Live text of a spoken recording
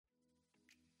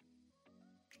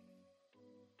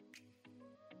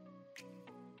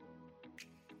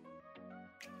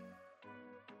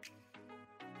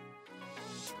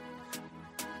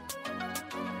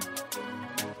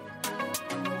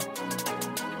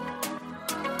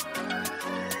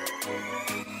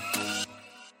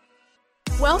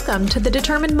Welcome to the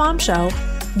Determined Mom Show,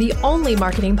 the only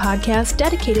marketing podcast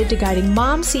dedicated to guiding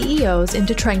mom CEOs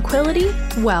into tranquility,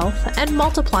 wealth, and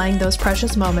multiplying those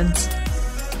precious moments.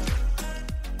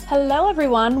 Hello,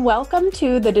 everyone. Welcome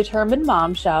to the Determined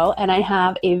Mom Show. And I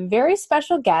have a very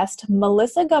special guest,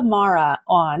 Melissa Gamara,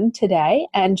 on today.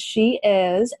 And she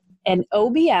is an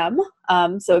OBM.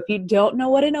 So if you don't know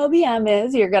what an OBM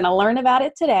is, you're going to learn about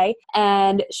it today.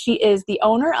 And she is the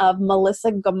owner of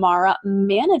Melissa Gamara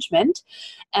Management.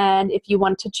 And if you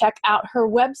want to check out her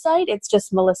website, it's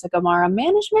just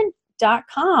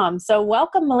melissagamaраmanagement.com. So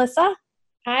welcome, Melissa.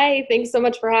 Hi, thanks so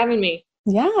much for having me.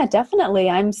 Yeah,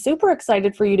 definitely. I'm super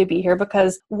excited for you to be here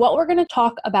because what we're going to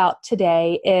talk about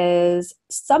today is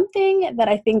something that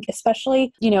I think,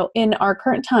 especially, in our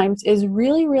current times is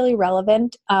really, really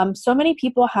relevant. So many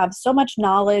people have so much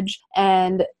knowledge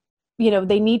and,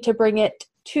 they need to bring it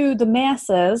to the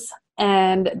masses,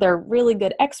 and they're really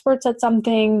good experts at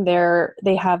something.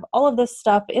 They have all of this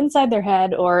stuff inside their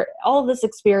head or all of this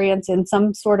experience in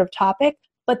some sort of topic,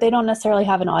 but they don't necessarily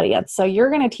have an audience. So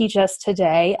you're going to teach us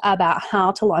today about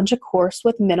how to launch a course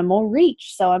with minimal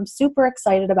reach. So I'm super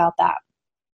excited about that.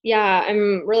 Yeah,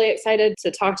 I'm really excited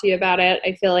to talk to you about it.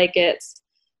 I feel like it's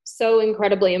so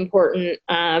incredibly important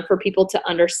for people to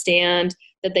understand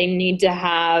that they need to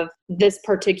have this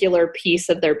particular piece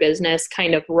of their business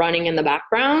kind of running in the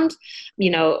background,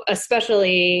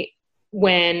 especially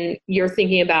when you're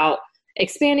thinking about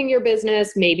expanding your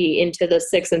business maybe into the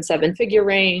 6 and 7 figure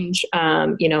range,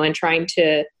 and trying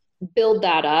to build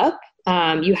that up.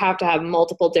 You have to have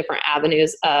multiple different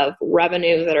avenues of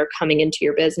revenue that are coming into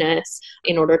your business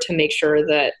in order to make sure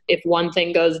that if one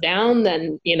thing goes down,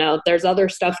 then, there's other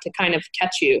stuff to kind of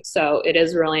catch you. So it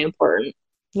is really important.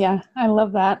 Yeah, I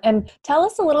love that. And tell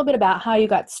us a little bit about how you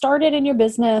got started in your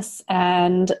business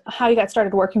and how you got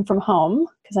started working from home,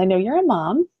 because I know you're a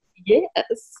mom.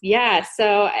 Yes. Yeah.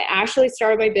 So I actually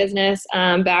started my business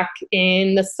back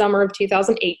in the summer of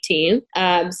 2018.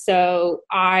 So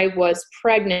I was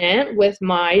pregnant with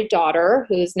my daughter,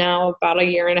 who's now about a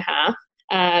year and a half.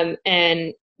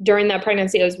 And during that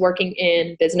pregnancy, I was working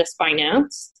in business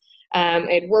finance.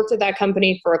 I'd worked at that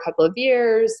company for a couple of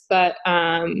years, but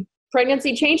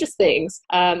pregnancy changes things,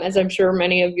 as I'm sure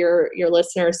many of your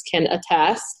listeners can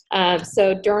attest.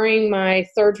 So during my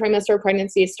 3rd trimester of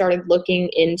pregnancy, I started looking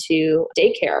into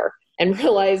daycare and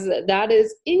realized that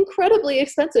is incredibly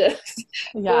expensive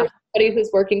for somebody who's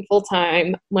working full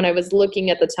time. When I was looking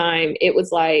at the time, it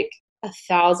was like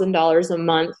 $1,000 a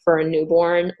month for a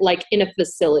newborn, like in a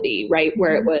facility, right?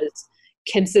 Where it was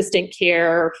consistent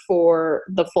care for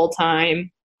the full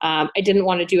time. I didn't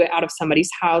want to do it out of somebody's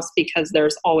house because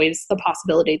there's always the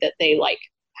possibility that they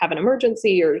have an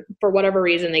emergency or for whatever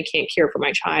reason they can't care for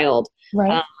my child.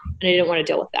 Right. And I didn't want to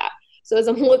deal with that. So as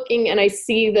I'm looking and I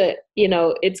see that,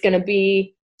 it's going to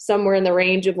be somewhere in the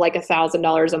range of like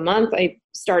 $1,000 a month, I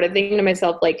started thinking to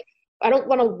myself, I don't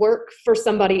want to work for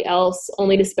somebody else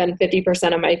only to spend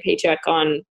 50% of my paycheck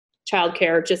on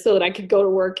childcare just so that I could go to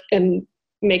work and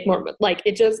make more.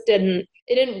 It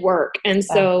didn't work. And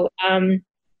so,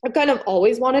 I've kind of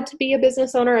always wanted to be a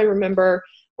business owner. I remember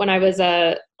when I was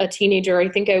a teenager, I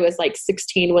think I was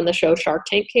 16 when the show Shark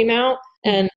Tank came out.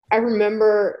 And I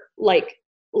remember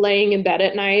laying in bed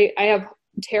at night. I have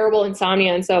terrible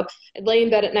insomnia. And so I'd lay in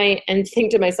bed at night and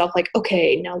think to myself,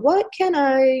 okay, now what can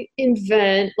I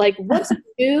invent? What's a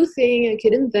new thing I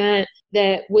could invent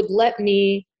that would let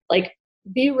me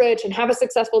be rich and have a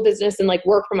successful business and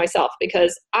work for myself?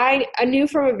 Because I knew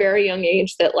from a very young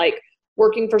age that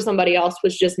working for somebody else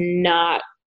was just not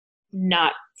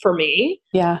for me.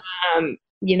 Yeah.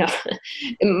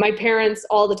 My parents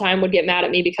all the time would get mad at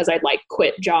me because I'd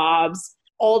quit jobs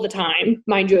all the time,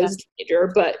 mind you, as a teenager,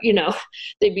 but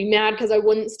they'd be mad because I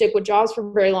wouldn't stick with jobs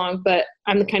for very long. But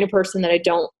I'm the kind of person that I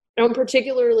don't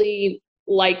particularly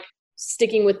like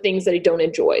sticking with things that I don't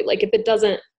enjoy. If it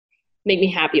doesn't make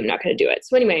me happy, I'm not going to do it.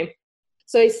 So anyway,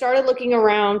 so I started looking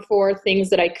around for things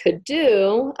that I could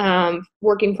do,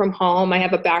 working from home. I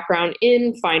have a background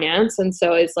in finance. And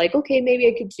so it's okay, maybe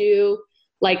I could do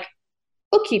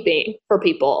bookkeeping for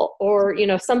people or,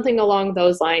 something along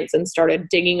those lines, and started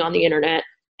digging on the internet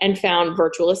and found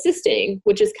virtual assisting,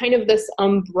 which is kind of this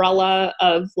umbrella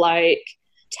of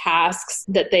tasks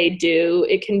that they do.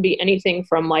 It can be anything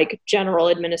from general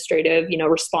administrative,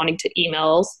 responding to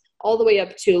emails, all the way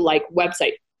up to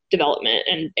website development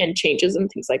and changes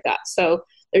and things like that. So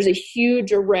there's a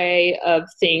huge array of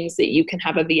things that you can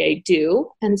have a VA do.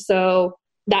 And so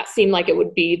that seemed like it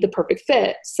would be the perfect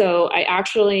fit. So I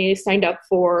actually signed up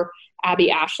for Abby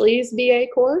Ashley's VA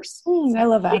course. I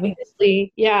love Abby.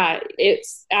 Yeah,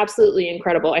 it's absolutely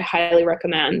incredible. I highly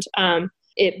recommend.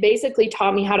 it basically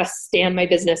taught me how to stand my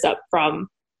business up from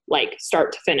like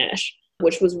start to finish,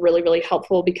 which was really, really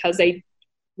helpful because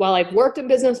while I've worked in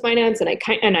business finance and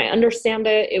I understand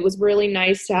it, it was really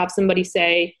nice to have somebody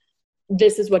say,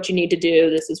 this is what you need to do.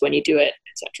 This is when you do it,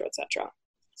 et cetera, et cetera.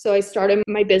 So I started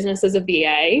my business as a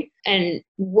VA and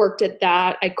worked at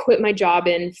that. I quit my job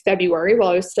in February while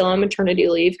I was still on maternity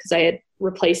leave because I had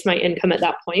replaced my income at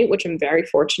that point, which I'm very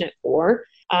fortunate for.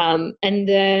 And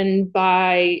then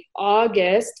by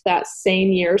August that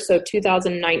same year, so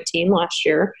 2019, last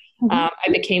year, I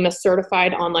became a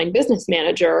certified online business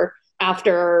manager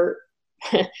after,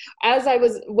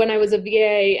 when I was a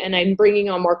VA and I'm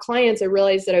bringing on more clients, I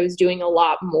realized that I was doing a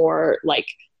lot more like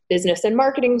business and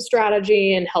marketing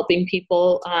strategy and helping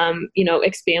people,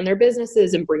 expand their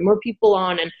businesses and bring more people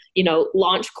on and,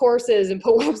 launch courses and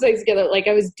put websites together. Like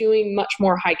I was doing much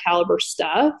more high caliber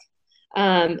stuff.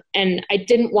 And I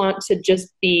didn't want to just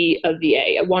be a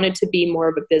VA. I wanted to be more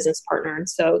of a business partner. And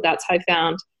so that's how I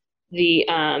found the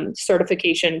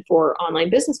certification for online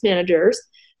business managers,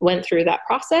 went through that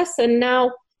process. And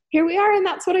now here we are. And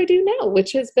that's what I do now,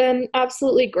 which has been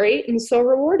absolutely great and so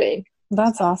rewarding.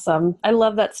 That's awesome. I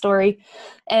love that story.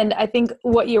 And I think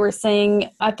what you were saying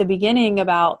at the beginning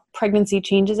about pregnancy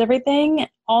changes everything,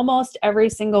 almost every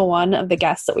single one of the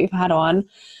guests that we've had on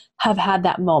have had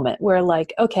that moment where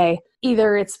like, okay,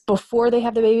 either it's before they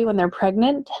have the baby when they're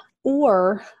pregnant,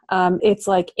 or it's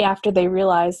like after they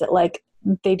realize that like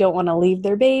they don't want to leave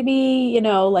their baby,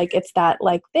 like it's that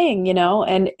like thing,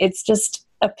 and it's just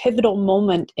a pivotal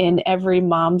moment in every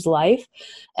mom's life.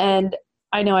 And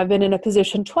I know I've been in a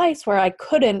position twice where I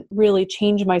couldn't really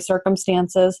change my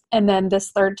circumstances. And then this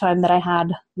third time that I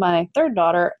had my third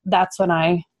daughter, that's when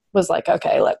I was like,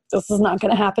 okay, look, this is not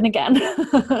going to happen again.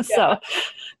 So,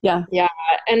 yeah. Yeah.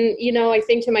 And, I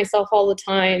think to myself all the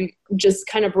time, just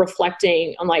kind of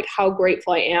reflecting on like how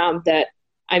grateful I am that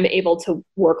I'm able to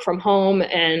work from home.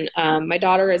 And my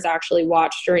daughter is actually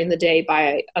watched during the day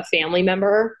by a family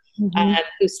member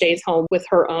who stays home with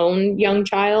her own young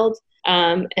child.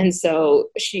 And so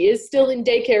she is still in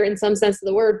daycare in some sense of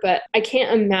the word, but I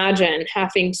can't imagine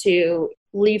having to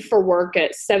leave for work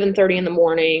at 7:30 in the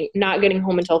morning, not getting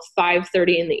home until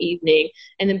 5:30 in the evening,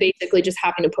 and then basically just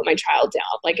having to put my child down.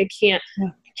 Like I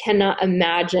cannot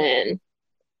imagine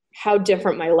how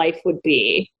different my life would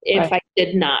be if I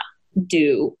did not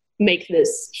make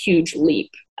this huge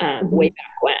leap way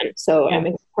back when. So I'm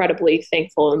incredibly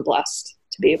thankful and blessed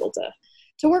to be able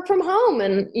to work from home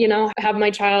and, have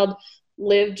my child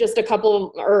live just a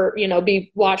couple or,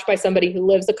 be watched by somebody who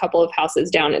lives a couple of houses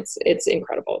down. It's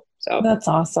incredible. So that's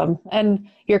awesome. And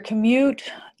your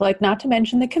commute, like not to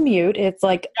mention the commute, it's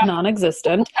like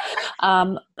non-existent.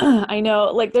 I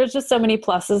know like there's just so many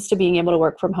pluses to being able to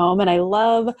work from home. And I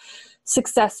love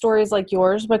success stories like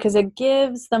yours because it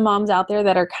gives the moms out there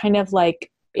that are kind of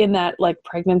like in that like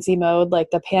pregnancy mode,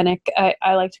 like the panic,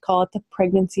 I like to call it the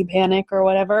pregnancy panic or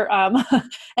whatever.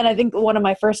 And I think one of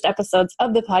my first episodes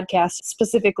of the podcast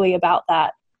specifically about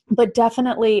that, but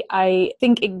definitely I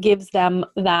think it gives them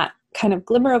that kind of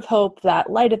glimmer of hope, that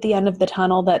light at the end of the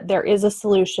tunnel, that there is a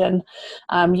solution.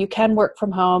 You can work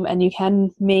from home and you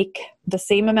can make the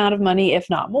same amount of money, if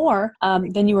not more,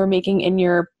 than you were making in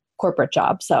your corporate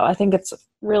job. So I think it's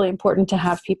really important to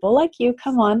have people like you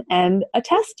come on and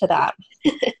attest to that.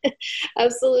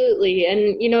 Absolutely.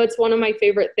 And, it's one of my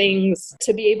favorite things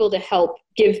to be able to help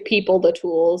give people the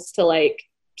tools to like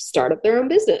start up their own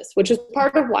business, which is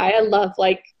part of why I love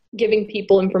like giving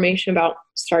people information about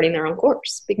starting their own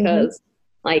course, because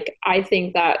like, I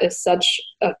think that is such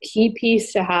a key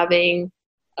piece to having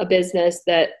a business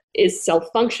that is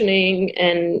self-functioning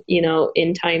and,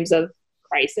 in times of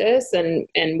crisis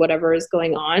and whatever is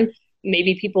going on.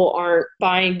 Maybe people aren't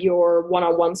buying your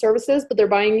one-on-one services, but they're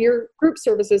buying your group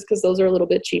services because those are a little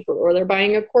bit cheaper, or they're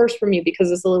buying a course from you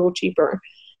because it's a little cheaper.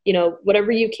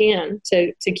 Whatever you can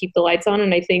to keep the lights on.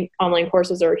 And I think online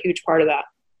courses are a huge part of that.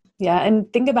 Yeah.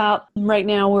 And think about right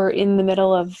now, we're in the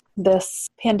middle of this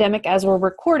pandemic as we're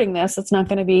recording this. It's not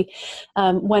going to be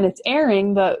when it's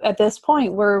airing, but at this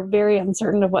point, we're very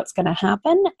uncertain of what's going to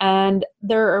happen. And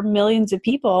there are millions of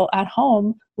people at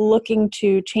home looking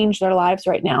to change their lives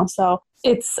right now. So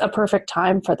it's a perfect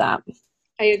time for that.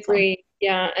 I agree.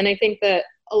 Yeah. And I think that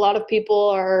a lot of people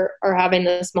are having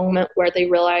this moment where they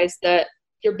realize that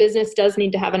your business does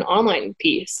need to have an online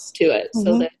piece to it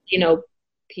so that,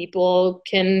 people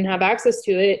can have access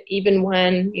to it even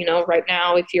when, right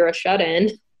now, if you're a shut-in,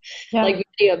 like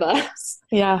many of us,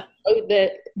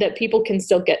 that people can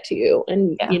still get to you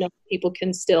and, people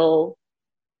can still,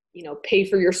 pay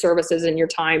for your services and your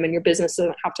time, and your business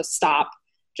doesn't have to stop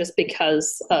just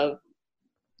because of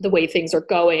the way things are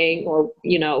going or,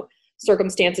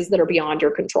 circumstances that are beyond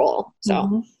your control. So.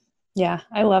 Mm-hmm. Yeah,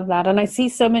 I love that. And I see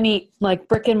so many like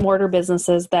brick and mortar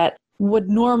businesses that would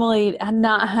normally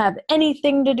not have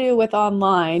anything to do with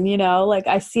online, like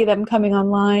I see them coming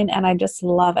online and I just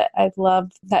love it. I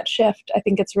love that shift. I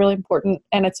think it's really important,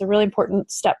 and it's a really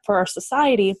important step for our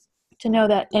society to know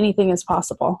that anything is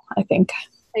possible, I think.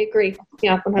 I agree.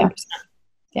 Yeah, 100%.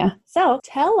 Yeah. So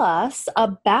tell us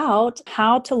about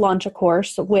how to launch a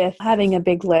course with having a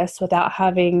big list without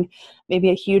having maybe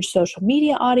a huge social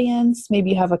media audience. Maybe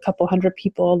you have a couple hundred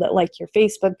people that like your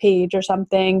Facebook page or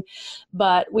something,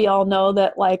 but we all know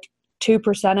that like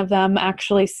 2% of them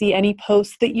actually see any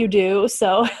posts that you do.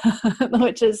 So,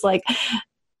 which is like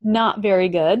not very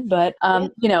good, but,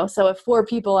 so if 4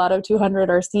 people out of 200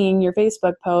 are seeing your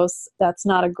Facebook posts, that's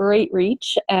not a great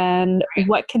reach. And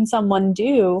what can someone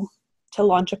do to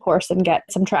launch a course and get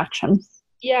some traction?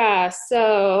 Yeah.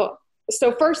 So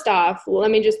first off,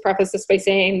 let me just preface this by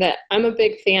saying that I'm a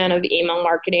big fan of email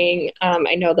marketing.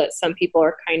 I know that some people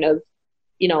are kind of,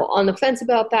 on the fence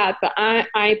about that, but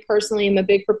I personally am a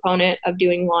big proponent of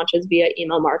doing launches via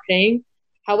email marketing.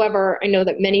 However, I know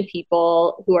that many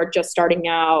people who are just starting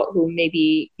out, who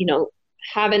maybe,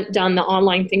 haven't done the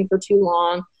online thing for too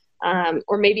long,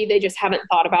 or maybe they just haven't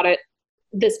thought about it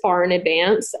this far in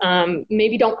advance,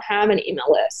 maybe don't have an email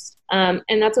list.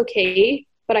 And that's okay.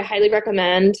 But I highly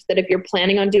recommend that if you're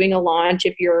planning on doing a launch,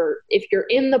 if you're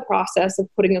in the process of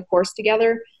putting a course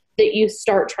together, that you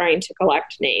start trying to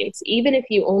collect names. Even if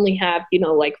you only have,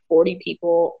 like 40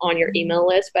 people on your email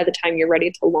list by the time you're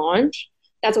ready to launch,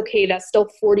 that's okay. That's still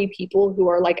 40 people who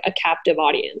are like a captive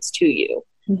audience to you.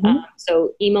 Mm-hmm.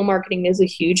 So email marketing is a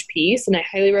huge piece. And I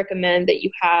highly recommend that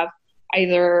you have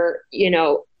either,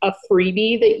 a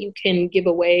freebie that you can give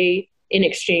away in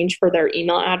exchange for their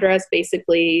email address.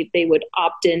 Basically, they would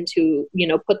opt into,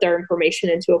 put their information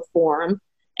into a form,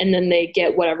 and then they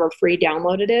get whatever free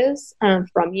download it is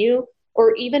from you.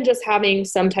 Or even just having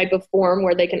some type of form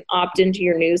where they can opt into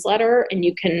your newsletter and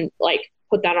you can like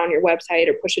put that on your website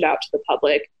or push it out to the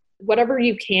public, whatever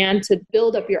you can to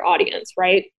build up your audience,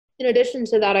 right? In addition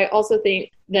to that, I also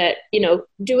think that,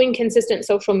 doing consistent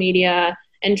social media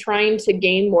and trying to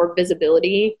gain more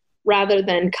visibility rather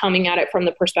than coming at it from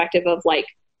the perspective of like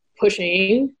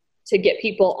pushing to get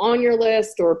people on your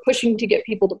list or pushing to get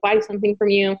people to buy something from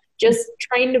you, just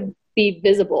trying to be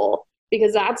visible,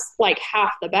 because that's like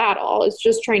half the battle. It's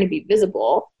just trying to be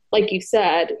visible. Like you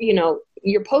said,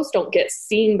 your posts don't get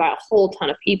seen by a whole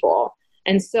ton of people.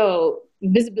 And so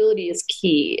visibility is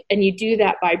key. And you do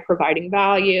that by providing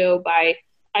value,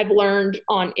 I've learned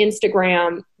on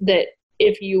Instagram that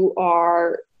if you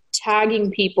are tagging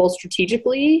people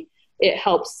strategically, it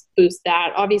helps boost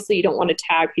that. Obviously, you don't want to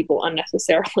tag people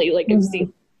unnecessarily. Like I've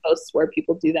seen posts where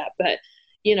people do that. But,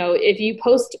 if you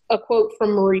post a quote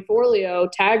from Marie Forleo,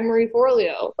 tag Marie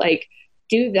Forleo, like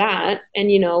do that and,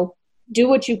 do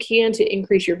what you can to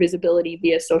increase your visibility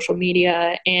via social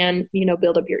media and,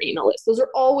 build up your email list. Those are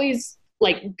always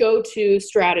like go-to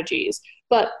strategies.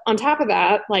 But on top of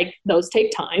that, like those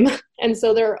take time. And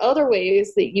so there are other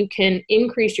ways that you can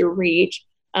increase your reach,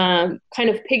 kind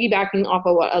of piggybacking off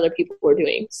of what other people are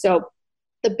doing. So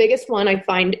the biggest one I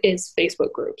find is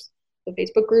Facebook groups. The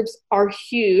Facebook groups are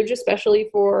huge, especially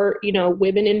for,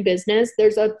 women in business.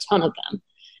 There's a ton of them.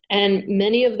 And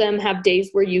many of them have days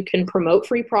where you can promote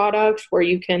free products, where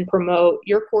you can promote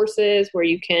your courses, where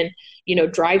you can,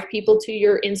 drive people to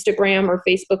your Instagram or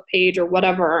Facebook page or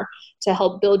whatever to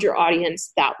help build your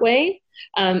audience that way.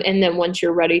 And then once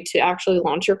you're ready to actually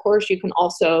launch your course, you can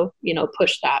also,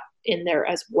 push that in there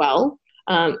as well.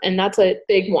 And that's a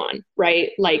big one,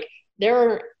 right? Like there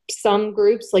are some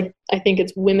groups, like I think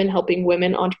it's Women Helping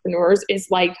Women Entrepreneurs, is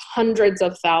like hundreds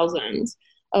of thousands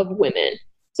of women.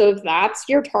 So if that's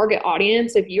your target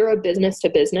audience, if you're a business to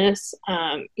business,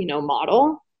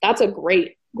 model, that's a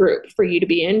great group for you to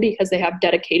be in, because they have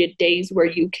dedicated days where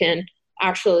you can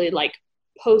actually like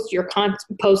post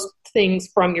things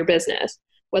from your business,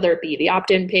 whether it be the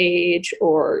opt-in page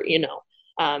or,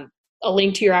 a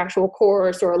link to your actual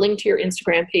course or a link to your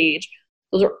Instagram page.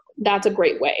 That's a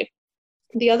great way.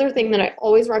 The other thing that I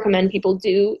always recommend people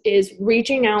do is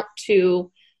reaching out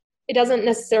to, it doesn't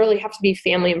necessarily have to be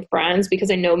family and friends,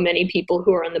 because I know many people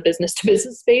who are in the business to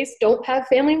business space don't have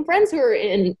family and friends who are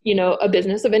in, a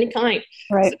business of any kind.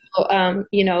 Right. So,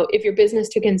 if you're business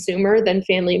to consumer, then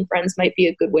family and friends might be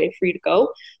a good way for you to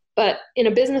go. But in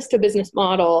a business to business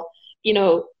model,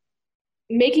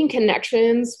 making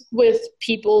connections with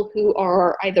people who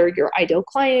are either your ideal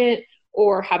client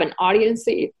or have an audience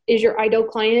that is your ideal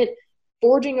client,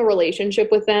 forging a relationship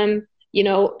with them,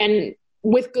 and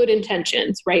with good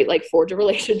intentions, right? Like forge a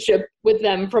relationship with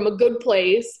them from a good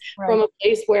place, Right. from a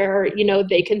place where,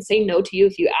 they can say no to you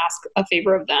if you ask a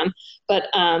favor of them. But,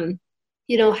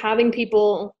 having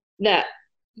people that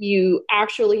you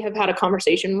actually have had a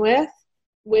conversation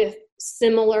with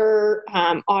similar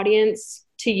audience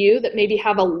to you that maybe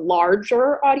have a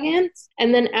larger audience,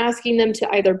 and then asking them to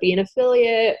either be an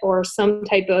affiliate or some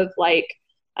type of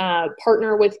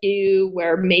partner with you,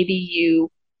 where maybe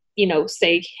you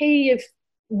say, hey,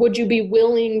 would you be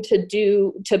willing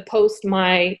to post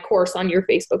my course on your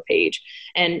Facebook page?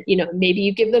 And, maybe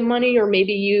you give them money, or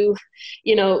maybe you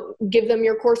give them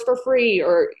your course for free,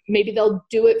 or maybe they'll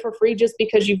do it for free just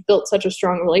because you've built such a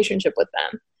strong relationship with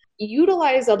them.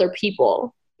 Utilize other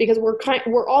people, because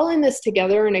we're all in this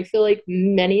together. And I feel like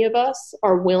many of us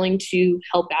are willing to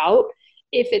help out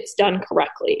if it's done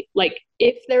correctly. Like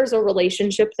if there's a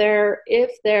relationship there,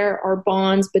 if there are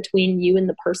bonds between you and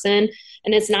the person,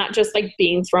 and it's not just like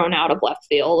being thrown out of left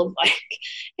field of like,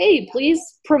 hey, please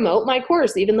promote my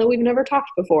course, even though we've never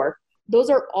talked before. Those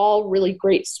are all really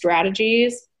great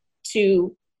strategies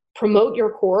to promote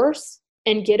your course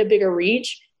and get a bigger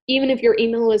reach, even if your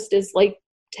email list is like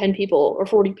 10 people or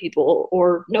 40 people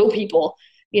or no people.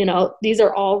 These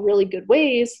are all really good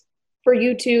ways for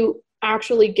you to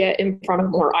actually get in front of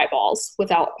more eyeballs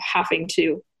without having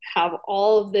to have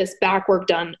all of this back work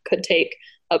done. Could take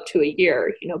up to a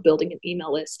year. Building an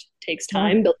email list takes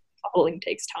time. Building a following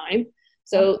takes time.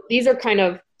 So these are kind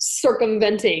of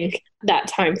circumventing that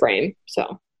time frame.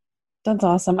 So that's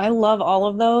awesome. I love all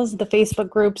of those. The Facebook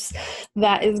groups,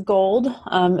 that is gold,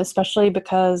 especially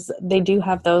because they do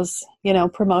have those,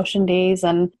 promotion days.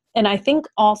 And I think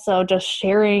also just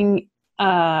sharing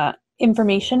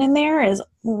information in there is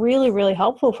really, really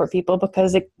helpful for people,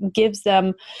 because it gives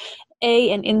them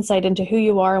an insight into who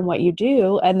you are and what you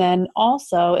do. And then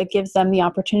also it gives them the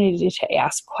opportunity to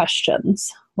ask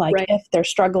questions. Like right. If they're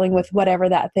struggling with whatever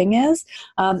that thing is,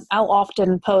 I'll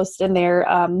often post in there,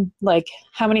 like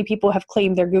how many people have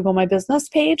claimed their Google My Business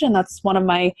page. And that's one of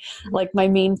my, my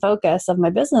main focus of my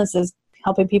business is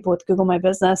helping people with Google My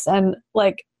Business. And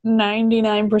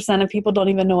 99% of people don't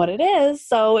even know what it is.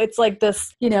 So it's like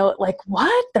this,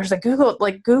 what? There's a Google,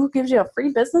 Google gives you a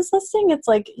free business listing. It's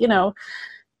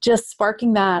just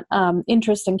sparking that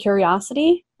interest and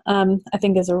curiosity, I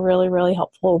think is a really, really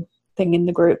helpful thing in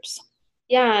the groups.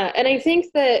 Yeah. And I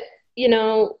think that,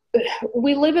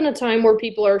 we live in a time where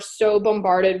people are so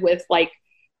bombarded with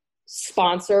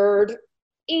sponsored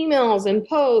emails and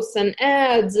posts and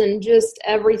ads and just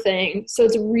everything. So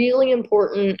it's really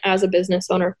important as a business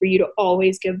owner for you to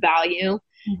always give value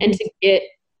and to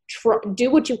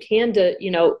do what you can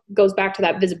to, goes back to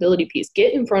that visibility piece,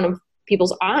 get in front of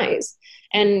people's eyes.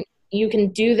 And you can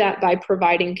do that by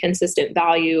providing consistent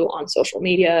value on social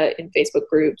media, in Facebook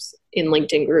groups, in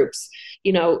LinkedIn groups,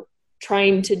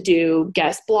 trying to do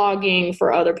guest blogging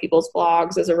for other people's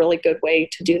blogs is a really good way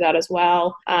to do that as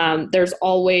well. There's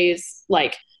always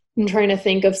I'm trying to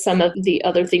think of some of the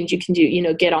other things you can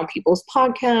do, get on people's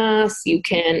podcasts.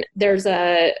 There's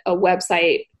a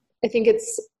website, I think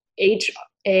it's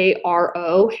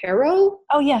HARO.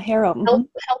 Oh yeah, HARO.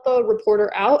 Help a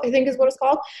reporter out, I think is what it's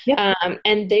called. Yep.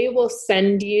 And they will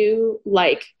send you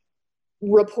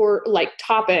report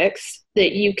topics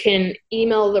that you can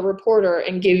email the reporter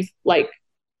and give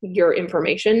your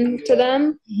information to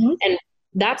them. And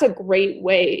that's a great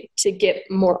way to get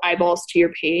more eyeballs to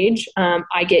your page.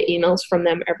 I get emails from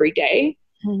them every day.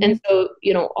 And so,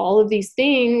 all of these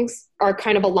things are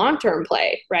kind of a long-term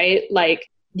play, right?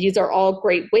 These are all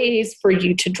great ways for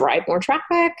you to drive more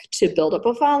traffic, to build up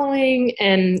a following.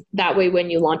 And that way, when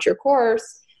you launch your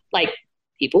course,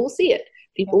 people will see it.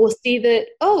 People will see that,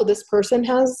 oh, this person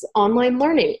has online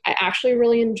learning. I actually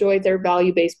really enjoyed their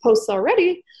value-based posts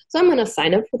already, so I'm going to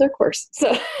sign up for their course.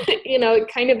 So, it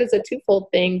kind of is a twofold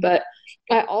thing, but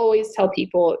I always tell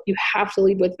people you have to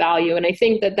lead with value. And I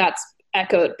think that that's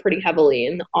echoed pretty heavily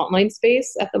in the online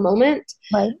space at the moment.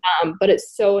 Right. But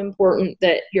it's so important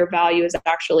that your value is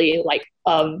actually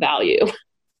of value.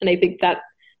 And I think that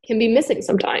can be missing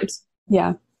sometimes.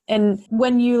 Yeah. And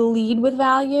when you lead with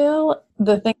value,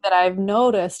 the thing that I've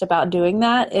noticed about doing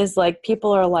that is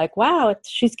people are like, wow,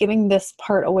 she's giving this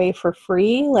part away for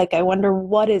free. I wonder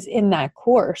what is in that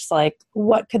course.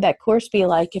 What could that course be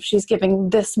like if she's giving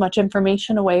this much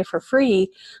information away for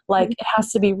free? It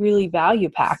has to be really value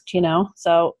packed,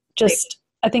 So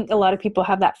I think a lot of people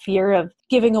have that fear of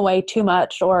giving away too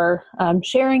much or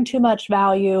sharing too much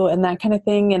value and that kind of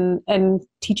thing and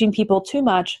teaching people too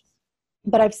much.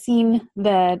 But I've seen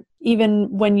that even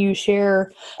when you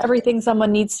share everything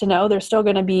someone needs to know, they're still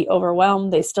going to be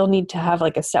overwhelmed. They still need to have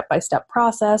a step-by-step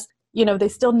process. they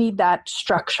still need that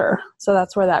structure. So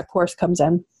that's where that course comes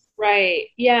in. Right.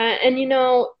 Yeah. And,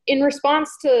 in response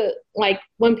to like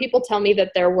when people tell me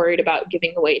that they're worried about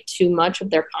giving away too much of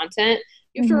their content,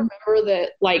 you have to remember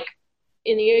that like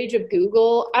in the age of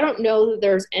Google, I don't know that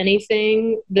there's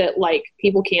anything that like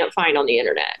people can't find on the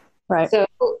internet. Right. So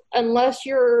unless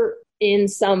you're in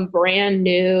some brand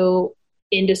new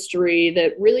industry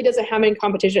that really doesn't have any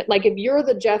competition, like if you're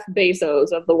the Jeff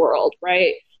Bezos of the world,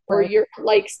 right? Or you're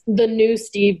like the new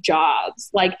Steve Jobs,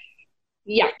 like,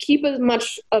 yeah, keep as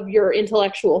much of your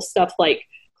intellectual stuff like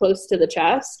close to the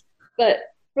chest. But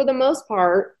for the most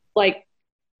part, like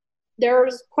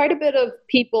there's quite a bit of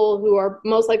people who are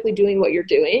most likely doing what you're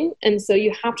doing. And so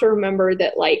you have to remember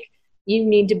that like you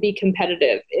need to be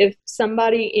competitive. If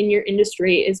somebody in your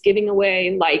industry is giving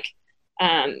away, like,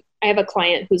 I have a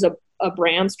client who's a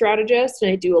brand strategist,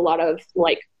 and I do a lot of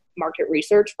like market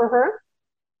research for her.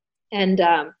 And,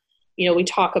 we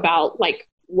talk about like,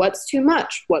 what's too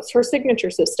much? What's her signature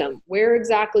system? Where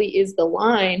exactly is the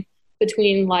line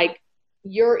between like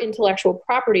your intellectual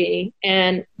property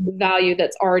and the value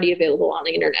that's already available on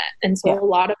the internet? And so a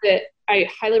lot of it, I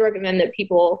highly recommend that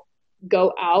people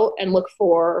go out and look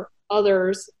for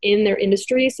others in their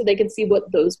industry so they can see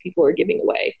what those people are giving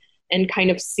away and kind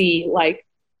of see like,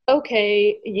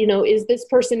 okay, is this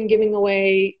person giving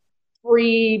away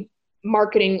free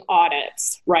marketing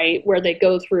audits, right? Where they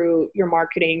go through your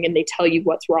marketing and they tell you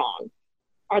what's wrong.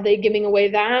 Are they giving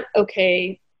away that?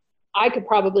 Okay, I could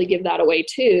probably give that away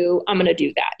too. I'm going to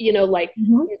do that,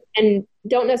 and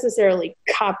don't necessarily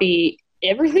copy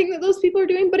everything that those people are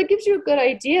doing, but it gives you a good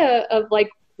idea of like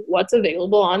what's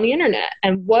available on the internet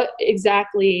and what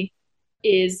exactly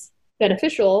is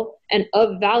beneficial and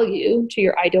of value to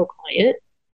your ideal client,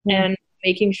 and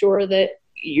making sure that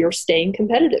you're staying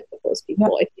competitive with those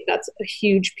people. I think that's a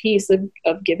huge piece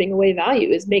of giving away value,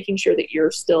 is making sure that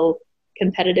you're still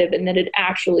competitive and that it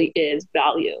actually is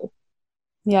value.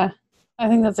 Yeah. I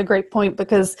think that's a great point,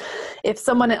 because if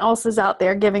someone else is out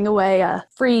there giving away a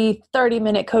free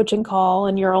 30-minute coaching call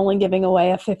and you're only giving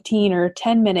away a 15 or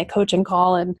 10-minute coaching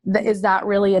call, and is that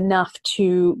really enough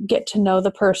to get to know the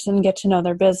person, get to know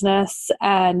their business,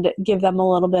 and give them a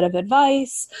little bit of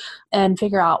advice and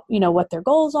figure out, what their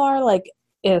goals are? Like,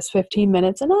 is 15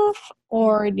 minutes enough,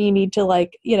 or do you need to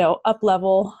like, up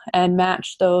level and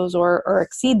match those or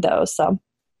exceed those? So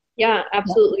yeah,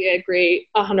 absolutely. I agree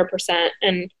 100%.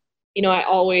 And I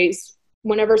always,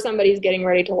 whenever somebody's getting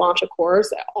ready to launch a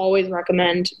course, I always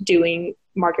recommend doing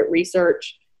market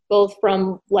research, both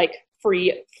from like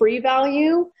free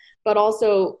value, but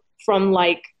also from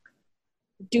like,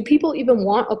 do people even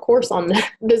want a course on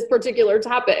this particular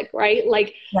topic, right?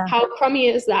 Like, how crummy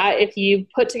is that if you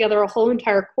put together a whole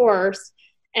entire course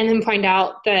and then find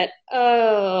out that,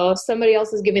 oh, somebody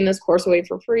else is giving this course away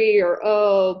for free, or,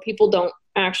 oh, people don't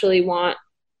actually want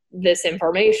this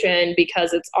information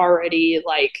because it's already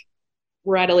like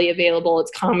readily available,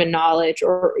 it's common knowledge,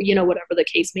 or, whatever the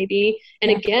case may be. And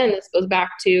again, this goes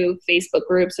back to Facebook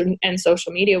groups and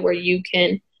social media, where you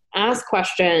can ask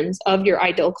questions of your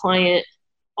ideal client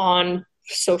on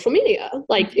social media.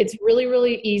 Like, it's really,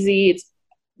 really easy. It's,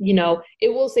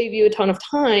 it will save you a ton of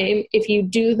time if you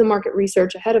do the market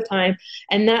research ahead of time.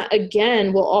 And that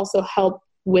again will also help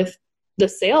with the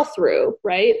sale through,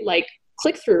 right? Like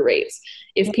click-through rates.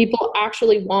 If people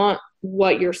actually want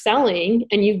what you're selling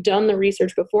and you've done the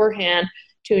research beforehand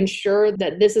to ensure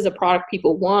that this is a product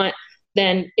people want,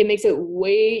 then it makes it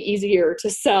way easier to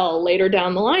sell later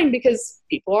down the line because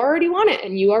people already want it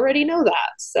and you already know that.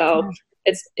 So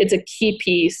it's a key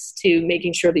piece to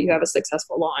making sure that you have a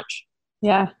successful launch.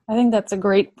 Yeah, I think that's a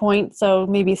great point. So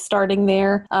maybe starting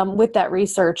there with that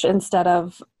research instead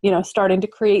of, starting to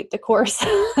create the course.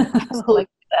 Like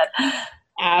that.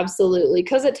 Absolutely.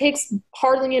 Because it takes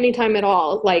hardly any time at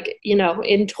all. Like,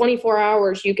 in 24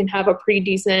 hours, you can have a pretty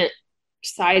decent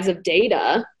size of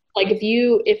data. Like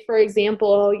if for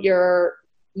example,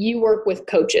 you work with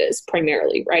coaches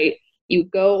primarily, right? You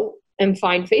go and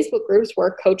find Facebook groups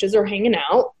where coaches are hanging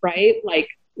out, right? Like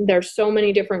there's so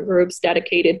many different groups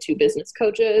dedicated to business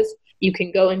coaches. You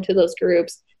can go into those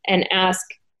groups and ask.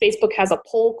 Facebook has a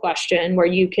poll question where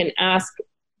you can ask,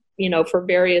 for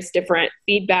various different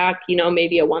feedback,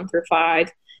 maybe a 1 through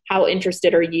 5, how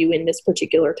interested are you in this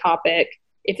particular topic?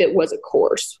 If it was a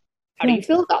course, how do you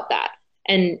feel about that?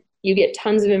 And you get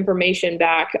tons of information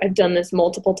back. I've done this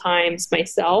multiple times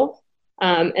myself.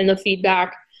 And the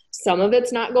feedback, some of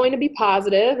it's not going to be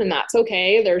positive, and that's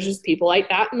okay. There's just people like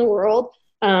that in the world.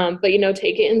 But,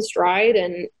 take it in stride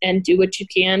and do what you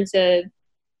can to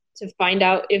find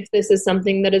out if this is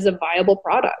something that is a viable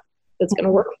product that's going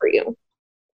to work for you.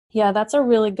 Yeah, that's a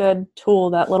really good tool,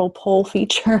 that little poll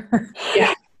feature.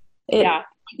 Yeah.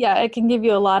 Yeah, it can give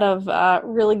you a lot of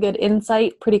really good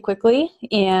insight pretty quickly.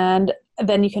 And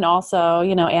then you can also,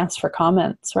 ask for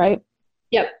comments, right?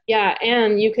 Yep. Yeah.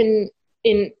 And you can,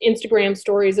 in Instagram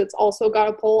stories, it's also got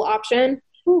a poll option.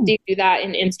 So you do that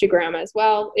in Instagram as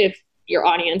well. If your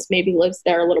audience maybe lives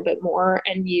there a little bit more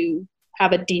and you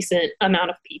have a decent amount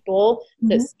of people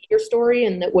that see your story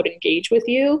and that would engage with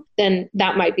you, then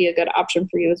that might be a good option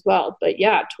for you as well. But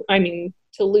yeah,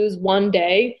 to lose one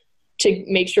day to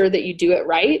make sure that you do it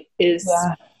right is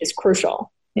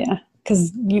crucial. Yeah.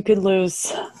 Because you could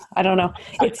lose, I don't know,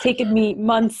 it's taken me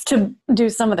months to do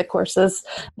some of the courses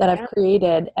that I've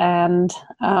created, and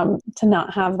to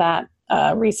not have that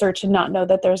research and not know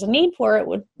that there's a need for it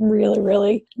would really,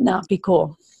 really not be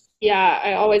cool. Yeah,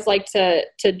 I always like to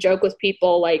joke with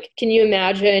people, like, can you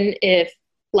imagine if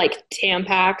like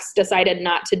Tampax decided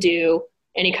not to do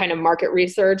any kind of market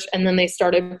research and then they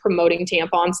started promoting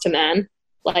tampons to men?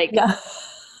 Like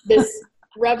this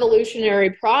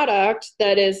revolutionary product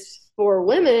that is for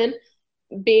women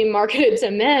being marketed to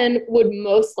men would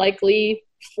most likely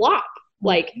flop.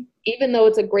 Like, even though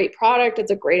it's a great product,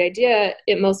 it's a great idea,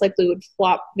 it most likely would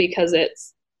flop because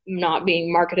it's not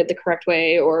being marketed the correct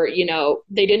way, or,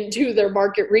 they didn't do their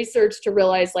market research to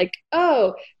realize like,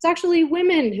 oh, it's actually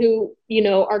women who,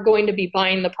 are going to be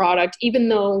buying the product, even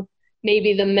though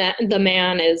maybe the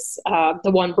man is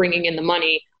the one bringing in the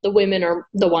money. The women are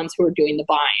the ones who are doing the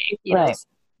buying. Right.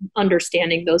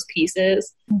 Understanding those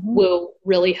pieces will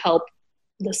really help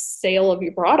the sale of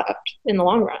your product in the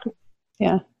long run.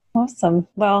 Yeah. Awesome.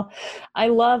 Well, I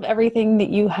love everything that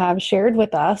you have shared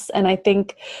with us. And I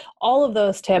think all of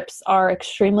those tips are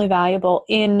extremely valuable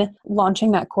in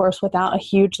launching that course without a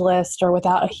huge list or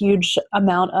without a huge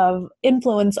amount of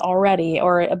influence already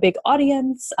or a big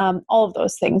audience, all of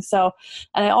those things. So,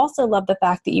 and I also love the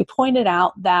fact that you pointed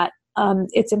out that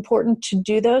it's important to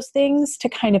do those things to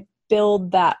kind of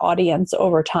build that audience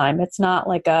over time. It's not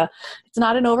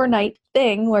an overnight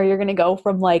thing where you're going to go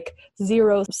from like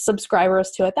 0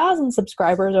 subscribers to 1,000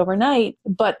 subscribers overnight.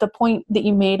 But the point that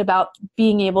you made about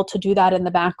being able to do that in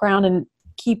the background and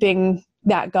keeping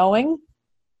that going,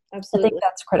 absolutely, I think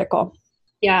that's critical.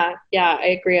 Yeah, I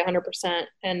agree 100%.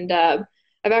 And I've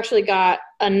actually got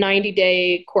a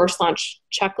 90-day course launch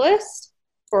checklist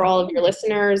for all of your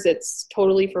listeners. It's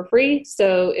totally for free.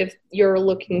 So if you're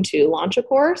looking to launch a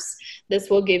course, this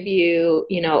will give you,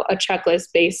 a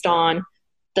checklist based on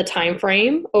the time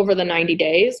frame over the 90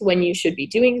 days when you should be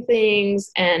doing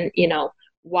things and,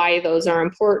 why those are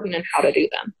important and how to do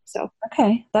them. So,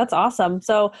 okay, that's awesome.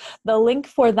 So the link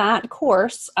for that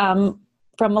course,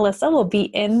 from Melissa will be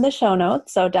in the show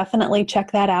notes. So definitely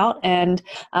check that out. And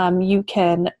you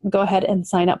can go ahead and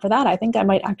sign up for that. I think I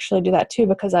might actually do that too,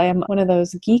 because I am one of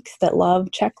those geeks that love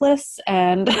checklists,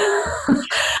 and I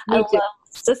love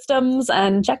systems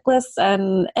and checklists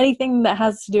and anything that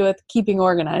has to do with keeping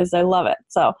organized. I love it.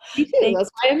 So me too. That's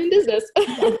why I'm in business.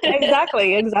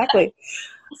 Exactly.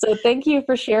 So thank you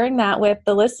for sharing that with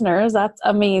the listeners. That's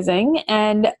amazing.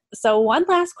 And so one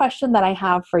last question that I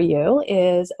have for you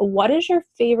is, what is your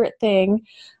favorite thing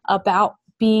about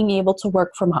being able to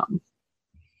work from home?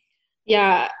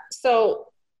 Yeah. So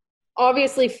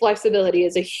obviously flexibility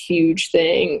is a huge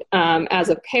thing. As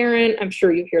a parent, I'm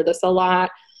sure you hear this a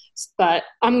lot, but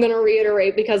I'm going to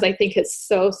reiterate because I think it's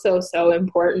so, so, so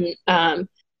important.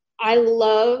 I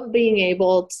love being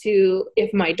able to,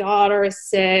 if my daughter is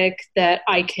sick, that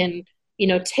I can,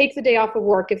 take the day off of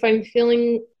work. If I'm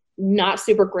feeling not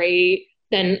super great,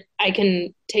 then I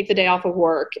can take the day off of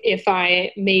work. If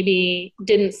I maybe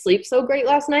didn't sleep so great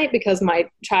last night because my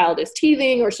child is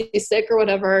teething or she's sick or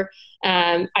whatever,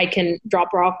 I can drop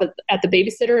her off at the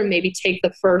babysitter and maybe take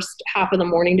the first half of the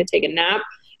morning to take a nap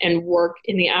and work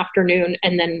in the afternoon,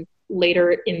 and then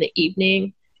later in the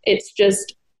evening.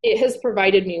 It has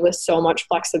provided me with so much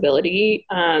flexibility,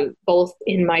 both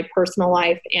in my personal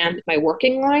life and my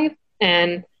working life.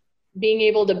 And being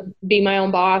able to be my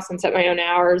own boss and set my own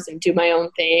hours and do my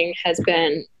own thing has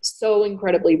been so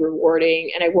incredibly rewarding.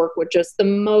 And I work with just the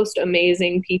most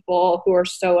amazing people who are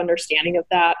so understanding of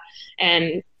that.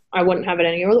 And I wouldn't have it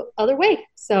any other way.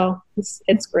 So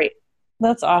it's great.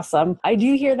 That's awesome. I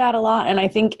do hear that a lot. And I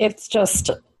think it's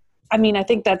I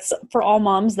think that's for all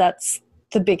moms, that's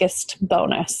the biggest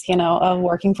bonus, of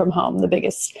working from home. The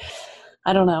biggest,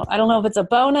 I don't know if it's a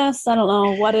bonus. I don't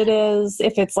know what it is.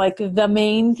 If it's like the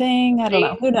main thing, I don't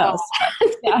know. Who knows?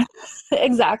 Yeah,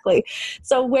 exactly.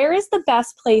 So where is the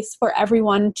best place for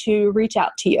everyone to reach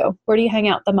out to you? Where do you hang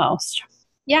out the most?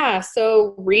 Yeah.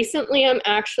 So recently I'm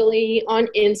actually on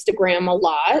Instagram a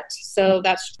lot. So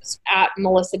that's just at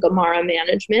Melissa Gamara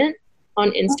Management.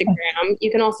 on Instagram.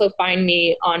 You can also find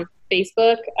me on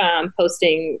Facebook,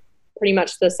 posting pretty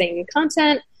much the same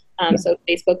content. So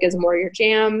Facebook is more your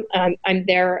jam. I'm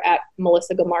there at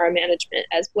Melissa Gamara Management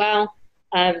as well.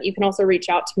 You can also reach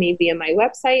out to me via my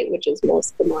website, which is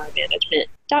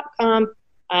melissagamaramanagementcom.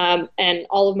 And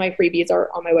all of my freebies are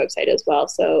on my website as well.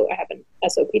 So I have an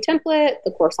SOP template,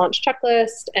 the course launch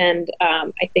checklist, and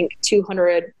I think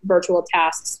 200 virtual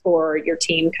tasks for your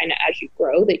team kind of as you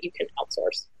grow that you can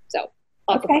outsource. So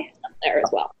lots of stuff there as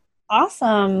well.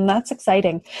 Awesome. That's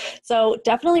exciting. So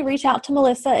definitely reach out to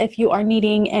Melissa if you are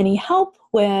needing any help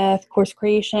with course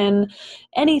creation,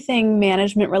 anything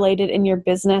management related in your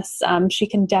business. She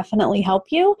can definitely help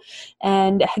you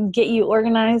and get you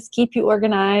organized, keep you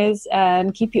organized,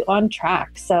 and keep you on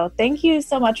track. So thank you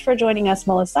so much for joining us,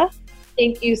 Melissa.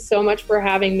 Thank you so much for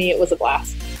having me. It was a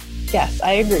blast. Yes,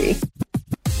 I agree.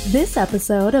 This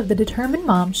episode of the Determined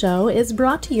Mom Show is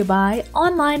brought to you by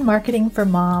Online Marketing for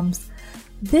Moms.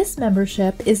 This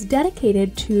membership is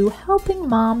dedicated to helping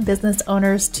mom business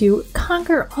owners to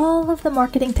conquer all of the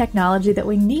marketing technology that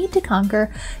we need to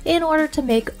conquer in order to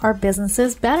make our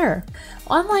businesses better.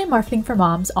 Online Marketing for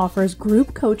Moms offers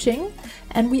group coaching,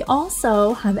 and we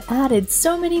also have added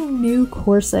so many new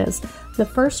courses. The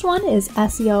first one is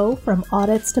SEO from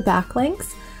audits to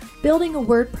backlinks, building a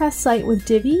WordPress site with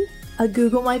Divi, a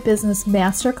Google My Business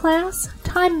Masterclass,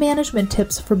 time management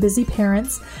tips for busy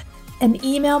parents, an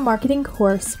email marketing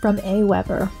course from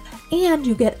AWeber, and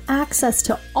you get access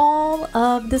to all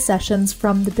of the sessions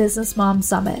from the Business Mom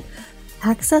Summit.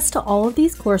 Access to all of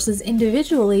these courses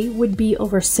individually would be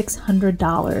over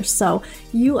 $600, so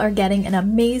you are getting an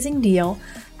amazing deal,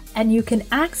 and you can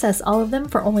access all of them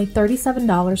for only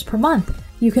 $37 per month.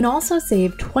 You can also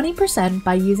save 20%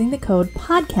 by using the code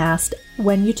PODCAST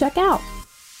when you check out.